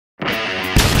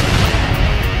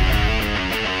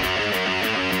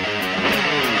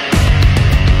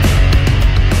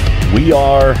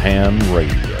your ham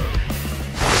radio.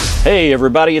 Hey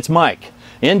everybody, it's Mike.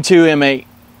 Into M8.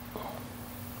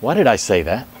 Why did I say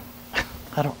that?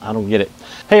 I don't get it.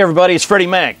 Hey everybody, it's Freddie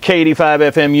Mac,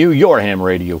 K85FMU, your ham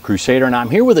radio crusader, and I'm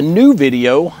here with a new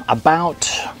video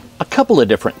about a couple of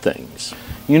different things.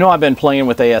 You know, I've been playing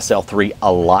with ASL3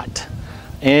 a lot,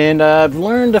 and I've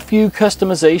learned a few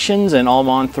customizations in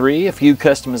Allmon3, a few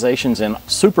customizations in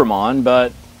Supermon,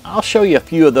 but I'll show you a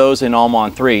few of those in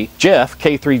Allmon3. Jeff,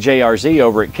 K3JRZ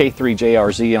over at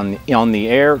K3JRZ on the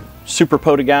air, super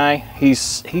POTA guy,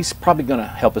 he's probably going to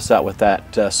help us out with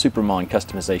that Supermon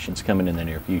customizations coming in the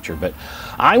near future. But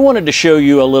I wanted to show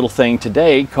you a little thing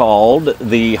today called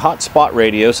the Hotspot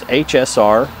Radios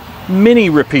HSR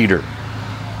Mini Repeater.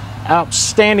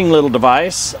 Outstanding little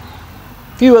device.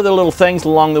 A few other little things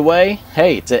along the way.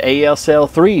 Hey, it's an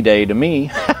ASL3 day to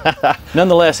me.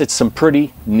 Nonetheless, it's some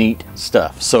pretty neat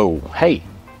stuff. So, hey,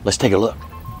 let's take a look.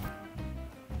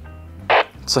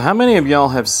 So how many of y'all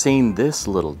have seen this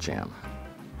little gem?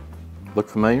 Look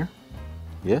familiar?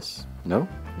 Yes? No?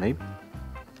 Maybe?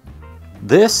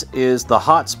 This is the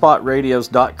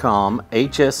HotspotRadios.com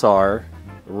HSR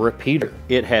repeater.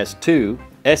 It has two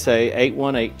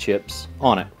SA818 chips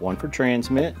on it. One for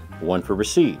transmit, one for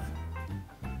receive.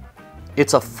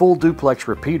 It's a full duplex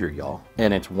repeater, y'all,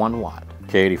 and it's 1 watt.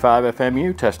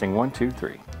 K85FMU testing 1, 2,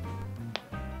 3.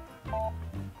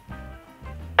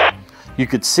 You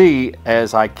could see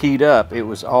as I keyed up, it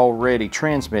was already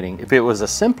transmitting. If it was a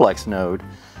simplex node,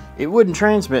 it wouldn't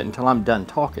transmit until I'm done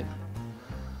talking.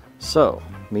 So,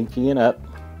 me keying up,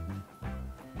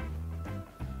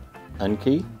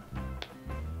 unkey.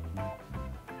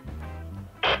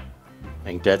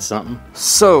 Ain't that something?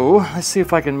 So, let's see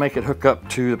if I can make it hook up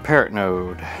to the parent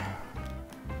node.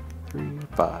 3,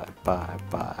 5, 5,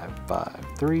 5, 5,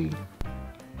 3.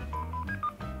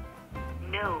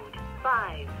 Node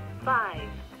 5, 5,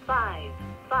 5,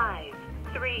 5,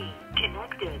 3.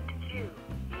 Connected to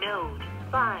node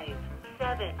 5,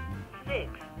 7, 6,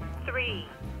 3,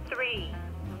 3,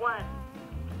 1.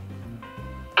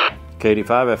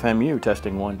 K85FMU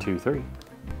testing 1, 2, 3.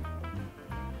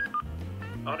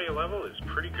 Audio level is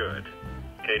pretty good.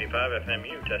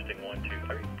 K85FMU testing 1, 2,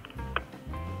 3.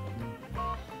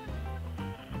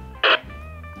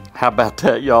 How about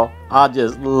that, y'all? I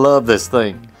just love this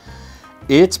thing.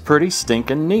 It's pretty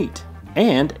stinking neat,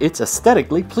 and it's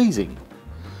aesthetically pleasing.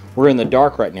 We're in the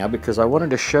dark right now because I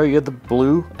wanted to show you the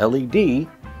blue LED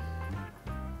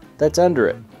that's under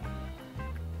it.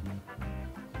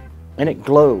 And it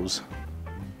glows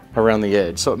around the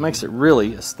edge, so it makes it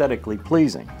really aesthetically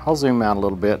pleasing. I'll zoom out a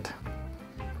little bit.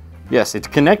 Yes, it's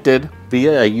connected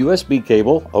via a USB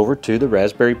cable over to the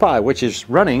Raspberry Pi, which is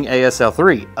running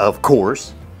ASL3, of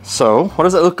course. So, what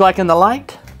does it look like in the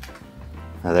light?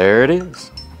 Now, there it is.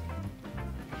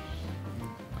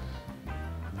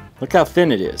 Look how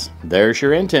thin it is. There's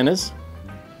your antennas.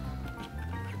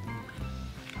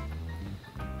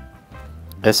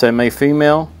 SMA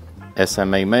female,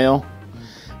 SMA male.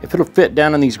 If it'll fit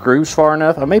down in these grooves far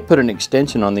enough, I may put an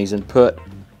extension on these and put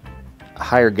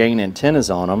higher gain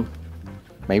antennas on them.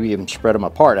 Maybe even spread them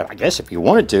apart. I guess if you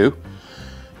wanted to,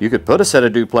 you could put a set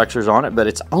of duplexers on it, but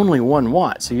it's only 1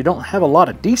 watt, so you don't have a lot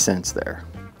of decents there.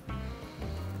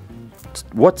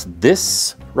 What's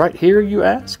this right here, you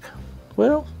ask?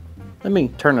 Well, let me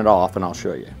turn it off and I'll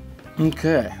show you.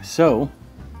 Okay, so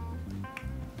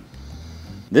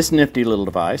this nifty little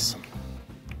device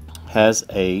has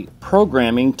a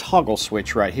programming toggle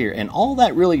switch right here, and all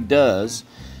that really does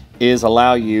is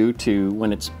allow you to,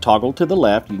 when it's toggled to the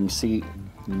left, you can see,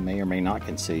 you may or may not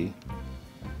can see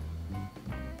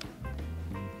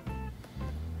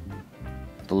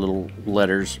the little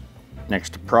letters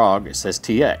next to prog. It says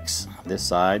TX. This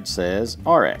side says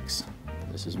RX.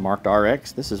 This is marked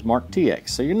RX, this is marked TX.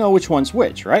 So you know which one's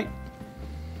which, right?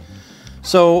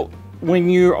 So when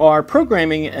you are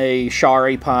programming a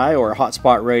Shari Pi or a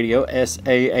Hotspot Radio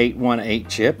SA818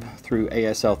 chip through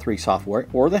ASL3 software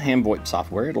or the HamVoIP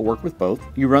software, it'll work with both.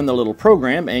 You run the little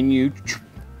program and you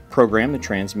program the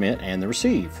transmit and the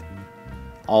receive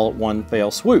all at one fell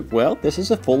swoop. Well, this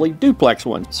is a fully duplex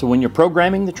one. So when you're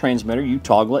programming the transmitter, you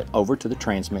toggle it over to the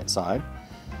transmit side,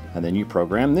 and then you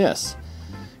program this.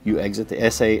 You exit the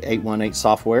SA818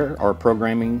 software or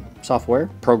programming software,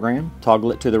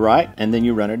 toggle it to the right, and then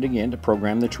you run it again to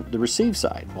program the receive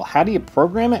side. Well, how do you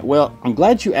program it? Well, I'm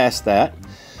glad you asked that,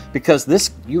 because this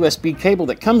USB cable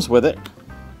that comes with it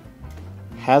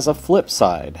has a flip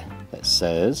side that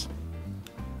says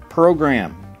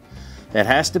program. It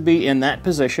has to be in that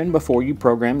position before you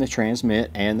program the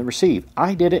transmit and the receive.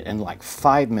 I did it in like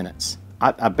 5 minutes.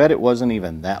 I bet it wasn't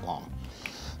even that long.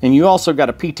 And you also got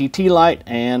a PTT light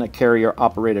and a carrier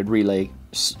operated relay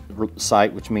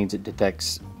sight, which means it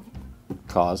detects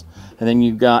cause. And then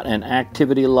you've got an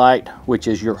activity light, which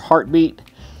is your heartbeat.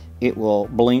 It will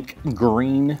blink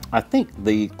green. I think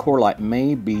the core light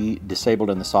may be disabled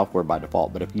in the software by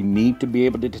default, but if you need to be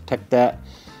able to detect that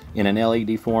in an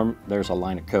LED form, there's a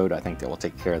line of code I think that will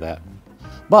take care of that.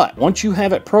 But once you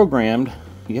have it programmed,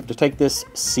 you have to take this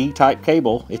C-type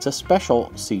cable. It's a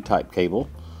special C-type cable.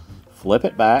 Flip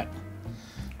it back,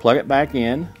 plug it back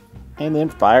in, and then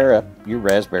fire up your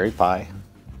Raspberry Pi,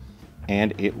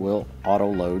 and it will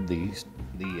auto-load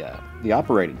the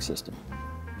operating system.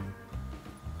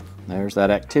 There's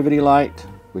that activity light,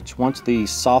 which once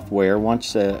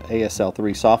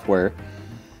ASL3 software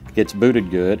gets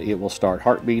booted good, it will start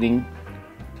heart beating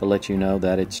to let you know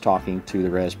that it's talking to the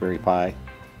Raspberry Pi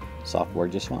software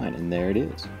just fine. And there it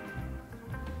is.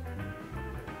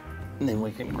 And then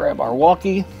we can grab our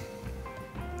walkie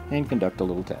and conduct a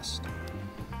little test.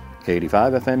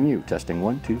 K85 FMU, testing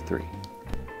 1, 2, 3.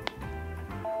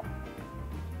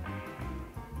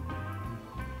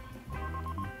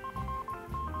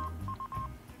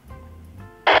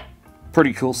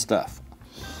 Pretty cool stuff.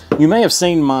 You may have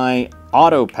seen my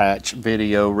auto patch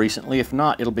video recently. If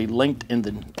not, it'll be linked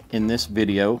in this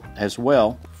video as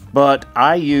well. But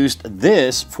I used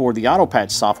this for the auto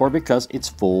patch software because it's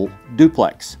full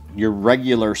duplex. Your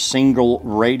regular single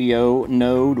radio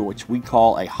node, which we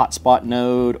call a hotspot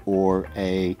node or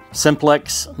a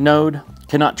simplex node,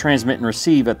 cannot transmit and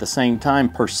receive at the same time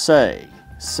per se.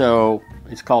 So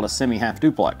it's called a semi-half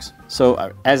duplex.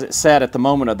 So as it said at the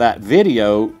moment of that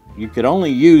video, you could only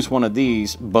use one of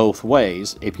these both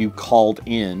ways if you called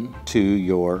into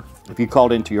your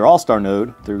All-Star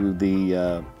node through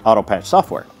the auto patch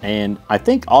software. And I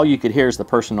think all you could hear is the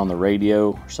person on the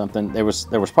radio or something. There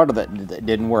was part of that that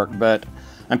didn't work, but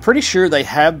I'm pretty sure they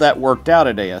have that worked out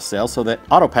at ASL so that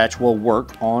auto patch will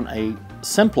work on a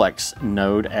simplex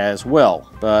node as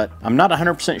well. But I'm not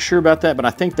 100% sure about that, but I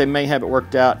think they may have it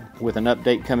worked out with an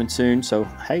update coming soon. So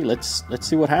hey, let's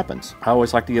see what happens. I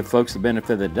always like to give folks the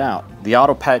benefit of the doubt. The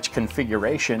auto patch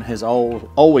configuration has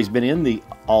always been in the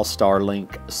All-Star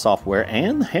Link software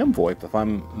and the HamVoIP, if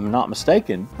I'm not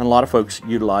mistaken. And a lot of folks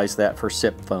utilize that for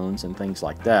SIP phones and things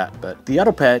like that. But the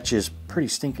auto patch is pretty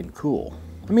stinking cool.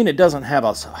 I mean, it doesn't have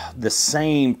the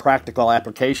same practical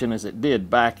application as it did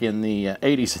back in the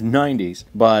 80s and 90s,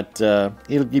 but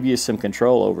it'll give you some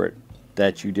control over it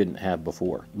that you didn't have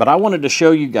before. But I wanted to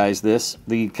show you guys this.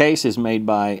 The case is made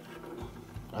by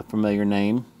a familiar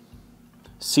name,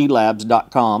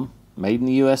 CLabs.com, made in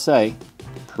the USA.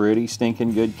 Pretty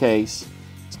stinking good case.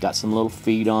 It's got some little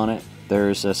feet on it.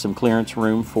 There's some clearance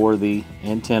room for the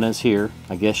antennas here.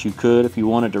 I guess you could, if you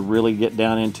wanted to really get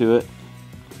down into it,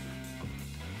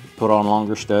 put on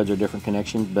longer studs or different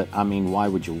connections, but I mean, why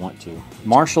would you want to?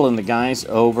 Marshall and the guys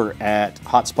over at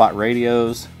Hotspot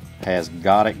Radios has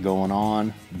got it going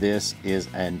on. This is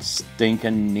a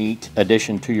stinking neat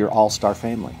addition to your All-Star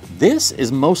family. This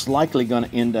is most likely going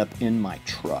to end up in my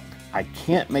truck. I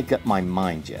can't make up my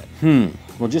mind yet.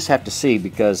 We'll just have to see,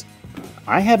 because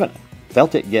I haven't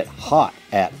felt it get hot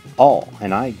at all,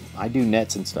 and I do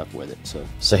nets and stuff with it.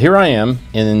 So here I am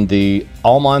in the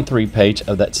Allmon3 page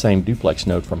of that same duplex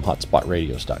node from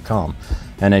hotspotradios.com,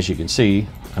 and as you can see,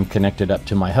 I'm connected up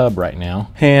to my hub right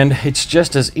now, and it's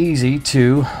just as easy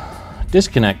to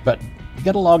disconnect, but you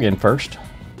gotta log in first.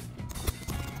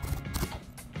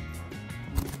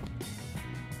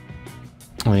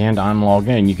 And I'm logged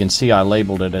in. You can see I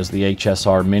labeled it as the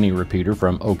HSR mini repeater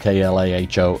from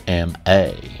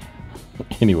OKLAHOMA.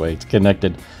 Anyway, it's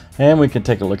connected, and we can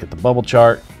take a look at the bubble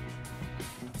chart,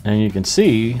 and you can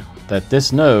see that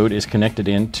this node is connected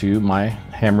into my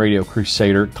ham radio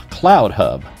Crusader cloud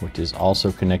hub, which is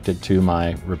also connected to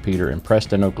my repeater in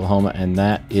Preston, Oklahoma, and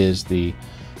that is the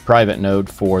private node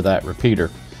for that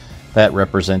repeater. That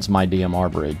represents my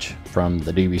DMR bridge from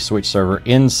the DB switch server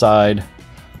inside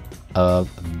of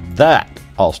that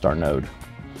All-Star node.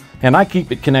 And I keep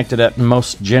it connected up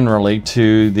most generally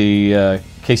to the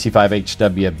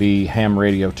KC5HWB Ham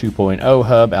Radio 2.0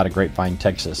 hub out of Grapevine,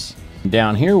 Texas.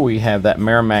 Down here we have that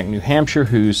Merrimack, New Hampshire,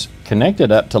 who's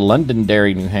connected up to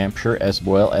Londonderry, New Hampshire, as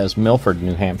well as Milford,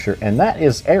 New Hampshire, and that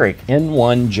is Eric,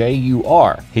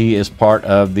 N1JUR. He is part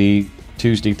of the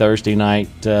Tuesday, Thursday night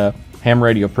ham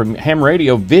radio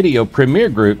video premiere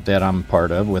group that I'm part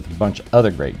of with a bunch of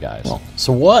other great guys.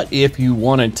 So what if you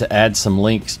wanted to add some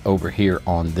links over here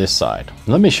on this side?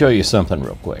 Let me show you something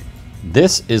real quick.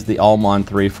 This is the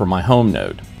Allmon3 for my home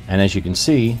node, and as you can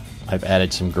see, I've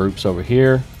added some groups over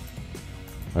here,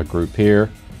 a group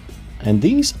here, and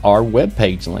these are web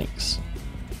page links.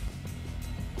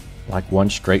 like one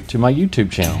straight to my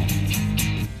YouTube channel,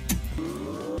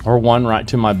 or one right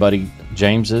to my buddy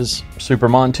James's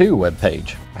Allmon3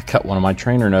 webpage. I cut one of my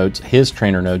trainer nodes, his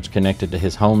trainer nodes connected to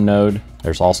his home node.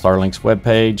 There's Allstar Links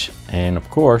webpage, and of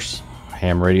course,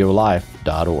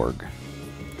 hamradiolife.org.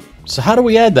 So how do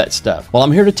we add that stuff? Well,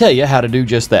 I'm here to tell you how to do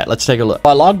just that. Let's take a look.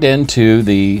 I logged into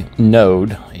the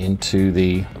node, into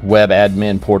the web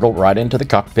admin portal, right into the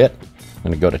cockpit. I'm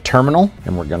going to go to terminal,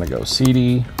 and we're going to go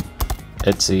cd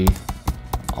etc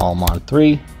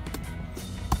Allmon3.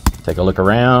 Take a look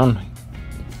around.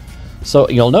 So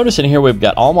you'll notice in here we've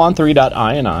got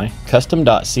allmon3.ini,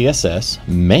 custom.css,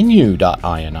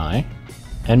 menu.ini,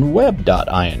 and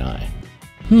web.ini.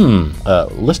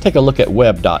 Let's take a look at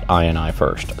web.ini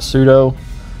first. Sudo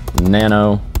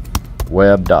nano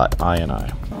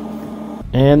web.ini.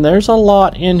 And there's a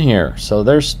lot in here. So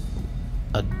there's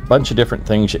a bunch of different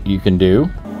things that you can do.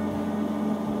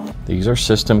 These are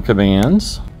system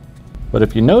commands. But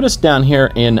if you notice down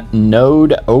here in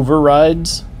node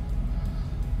overrides,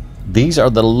 these are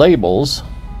the labels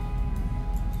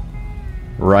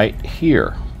right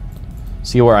here.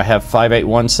 See where I have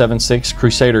 58176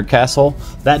 Crusader Castle?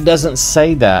 That doesn't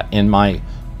say that in my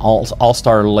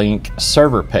Allstar Link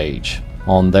server page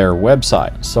on their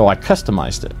website, so I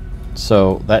customized it.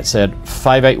 So that said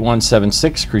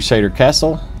 58176 Crusader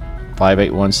Castle,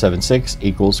 58176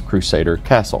 equals Crusader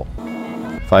Castle,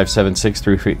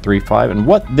 5763335. And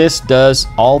what this does,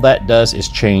 all that does is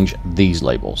change these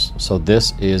labels. So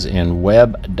this is in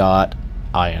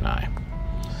web.ini.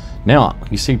 Now,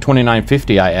 you see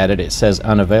 2950 I added, it says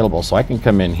unavailable, so I can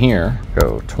come in here,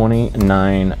 go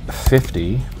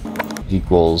 2950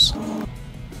 equals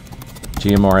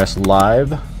GMRS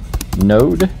live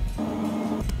node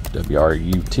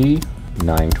WRUT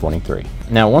 923.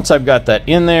 Now, once I've got that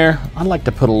in there, I'd like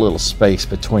to put a little space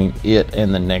between it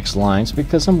and the next lines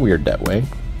because I'm weird that way.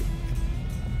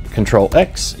 Control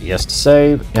X, yes to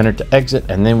save, enter to exit,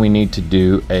 and then we need to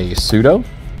do a sudo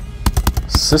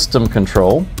system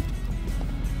control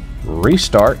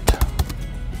restart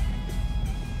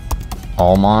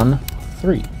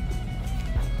Allmon3,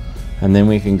 and then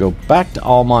we can go back to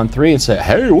Allmon3 and say,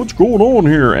 hey, what's going on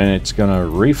here? And it's gonna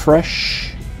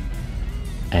refresh,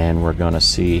 and we're gonna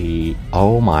see,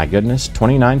 oh my goodness,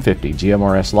 2950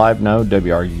 GMRS live node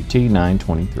WRUT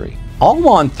 923.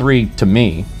 Allmon3 to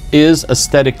me is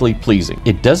aesthetically pleasing.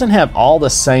 It doesn't have all the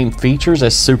same features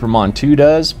as Allmon3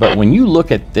 does, but when you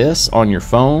look at this on your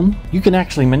phone, you can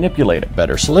actually manipulate it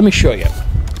better. So let me show you.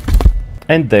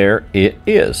 And there it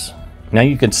is. Now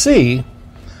you can see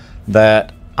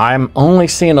that I'm only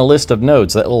seeing a list of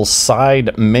nodes. That little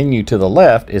side menu to the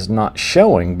left is not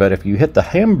showing, but if you hit the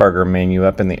hamburger menu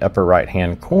up in the upper right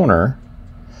hand corner,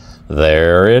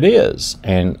 there it is.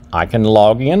 And I can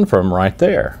log in from right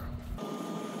there.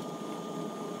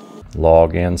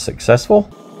 Log in successful,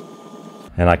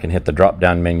 and I can hit the drop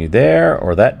down menu there,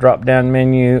 or that drop down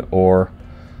menu, or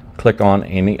click on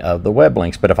any of the web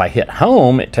links. But if I hit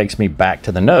home, it takes me back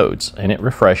to the nodes and it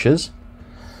refreshes.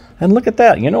 And look at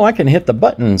that, you know, I can hit the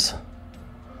buttons.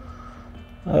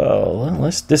 Oh,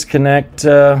 let's disconnect,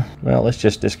 well, let's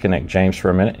just disconnect James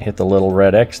for a minute. Hit the little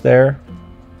red X there.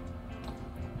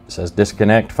 It says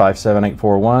disconnect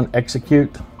 57841,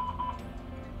 execute.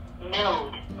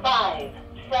 Node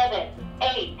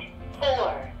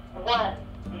 57841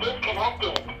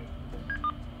 disconnected.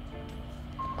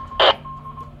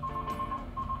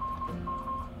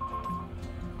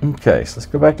 Okay, so let's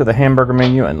go back to the hamburger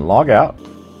menu and log out.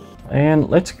 And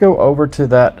let's go over to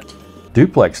that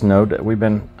Duplex node that we've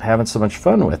been having so much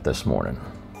fun with this morning.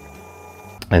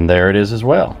 And there it is as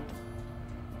well.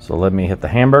 So let me hit the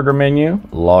hamburger menu,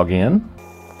 log in,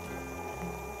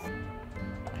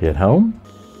 hit home.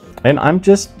 And I'm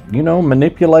just, you know,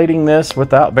 manipulating this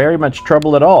without very much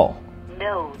trouble at all.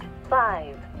 Node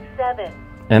 57.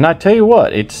 And I tell you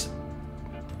what, it's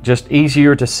just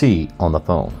easier to see on the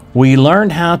phone. We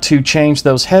learned how to change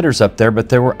those headers up there, but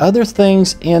there were other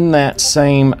things in that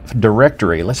same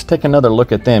directory. Let's take another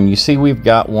look at them. You see we've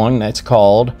got one that's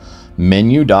called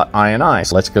menu.ini.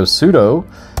 So let's go sudo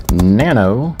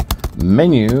nano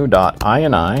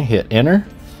menu.ini, hit enter.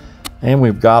 And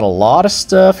we've got a lot of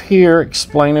stuff here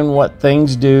explaining what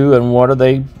things do and what are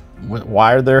they,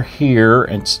 why are they here.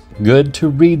 It's good to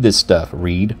read this stuff.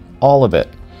 Read all of it.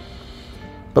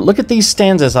 But look at these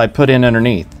stanzas I put in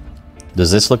underneath.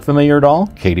 Does this look familiar at all?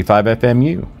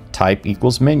 KD5FMU, type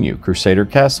equals menu, Crusader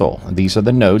Castle. These are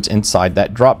the nodes inside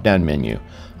that drop-down menu.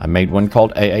 I made one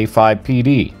called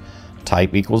AA5PD.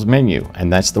 type equals menu,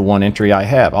 and that's the one entry I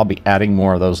have. I'll be adding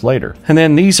more of those later. And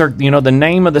then these are, you know, the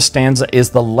name of the stanza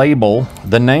is the label.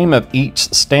 The name of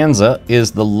each stanza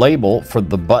is the label for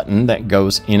the button that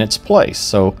goes in its place.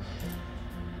 So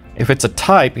if it's a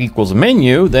type equals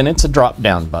menu, then it's a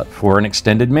drop-down button for an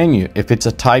extended menu. If it's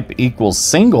a type equals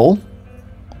single,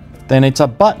 then it's a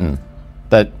button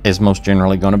that is most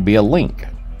generally going to be a link.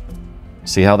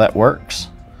 See how that works?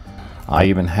 I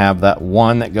even have that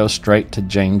one that goes straight to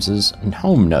James's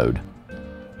home node.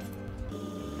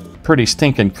 Pretty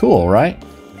stinking cool, right?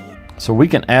 So we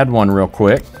can add one real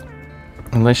quick.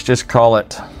 And let's just call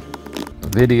it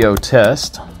video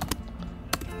test.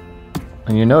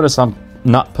 And you notice I'm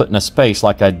not putting a space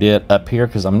like I did up here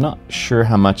because I'm not sure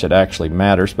how much it actually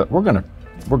matters, but we're gonna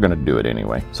do it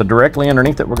anyway. So directly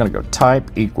underneath it, we're gonna go type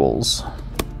equals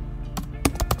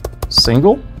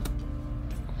single.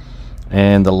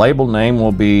 And the label name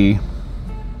will be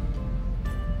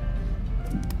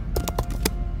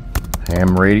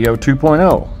Ham Radio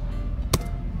 2.0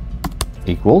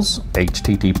 equals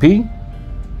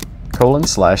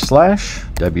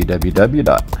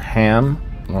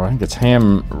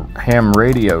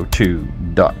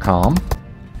http://www.hamradio2.com,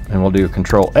 and we'll do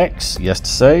Control X, yes to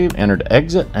save, enter to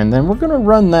exit, and then we're going to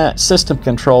run that system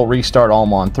control restart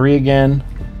Allmon3 again.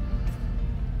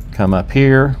 Come up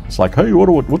here, it's like, hey,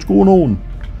 what's going on?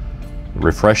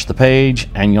 Refresh the page,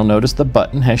 and you'll notice the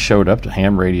button has showed up to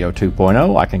Ham Radio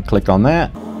 2.0. I can click on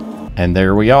that, and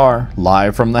there we are,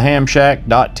 live from the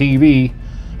hamshack.tv.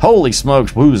 Holy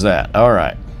smokes, who's that? All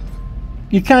right.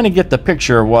 You kind of get the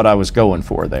picture of what I was going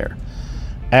for there.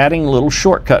 Adding little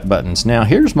shortcut buttons. Now,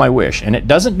 here's my wish, and it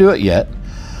doesn't do it yet.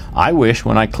 I wish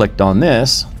when I clicked on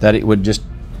this that it would just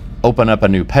open up a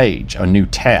new page, a new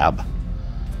tab.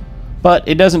 But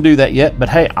it doesn't do that yet, but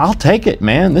hey, I'll take it,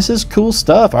 man. This is cool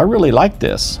stuff. I really like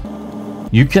this.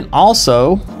 You can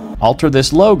also alter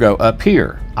this logo up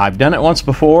here. I've done it once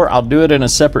before. I'll do it in a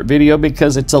separate video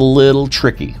because it's a little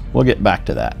tricky. We'll get back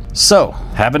to that. So,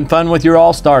 having fun with your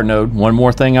All-Star node. One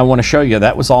more thing I want to show you.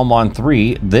 That was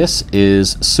Allmon3. This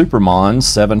is Supermon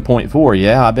 7.4.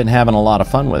 Yeah, I've been having a lot of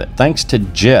fun with it. Thanks to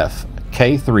Jeff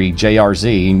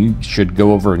K3JRZ, and you should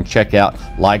go over and check out,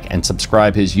 like, and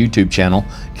subscribe his YouTube channel,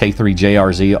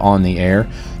 K3JRZ on the air.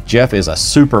 Jeff is a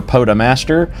super POTA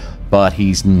master, but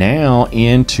he's now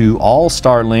into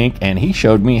All-Star Link, and he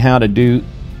showed me how to do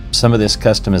some of this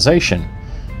customization.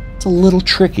 It's a little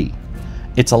tricky.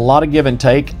 It's a lot of give and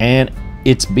take, and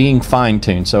it's being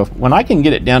fine-tuned. So when I can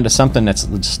get it down to something that's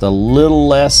just a little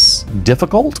less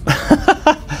difficult,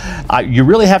 you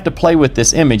really have to play with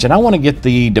this image, and I want to get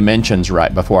the dimensions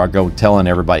right before I go telling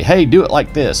everybody, hey, do it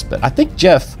like this. But I think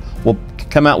Jeff will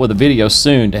come out with a video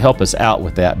soon to help us out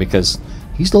with that, because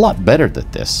he's a lot better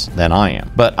at this than I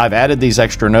am. But I've added these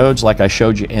extra nodes like I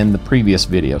showed you in the previous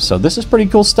video. So this is pretty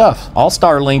cool stuff.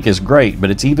 All-Star Link is great,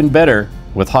 but it's even better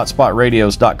with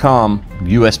hotspotradios.com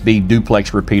USB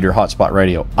duplex repeater hotspot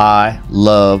radio. I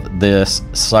love this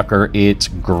sucker. It's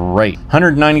great.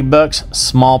 190 bucks,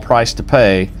 small price to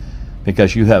pay,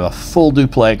 because you have a full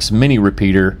duplex mini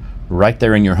repeater right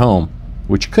there in your home,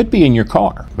 which could be in your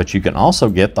car, but you can also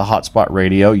get the hotspot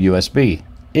radio USB.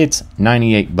 It's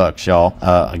 98 bucks, y'all.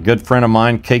 A good friend of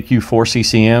mine,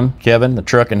 KQ4CCM, Kevin, the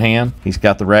truck and ham, he's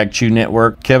got the Rag Chew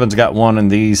network. Kevin's got one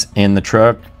of these in the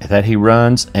truck that he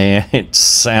runs, and it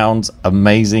sounds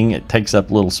amazing. It takes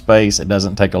up little space. It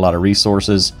doesn't take a lot of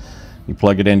resources. You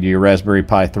plug it into your Raspberry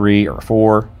Pi 3 or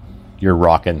 4, you're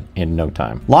rocking in no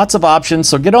time. Lots of options,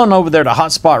 so get on over there to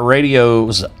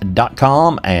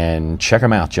hotspotradios.com and check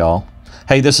them out, y'all.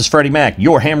 Hey, this is Freddie Mac,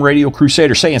 your ham radio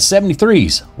crusader, saying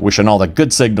 73s, wishing all the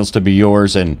good signals to be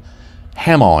yours, and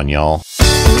ham on, y'all.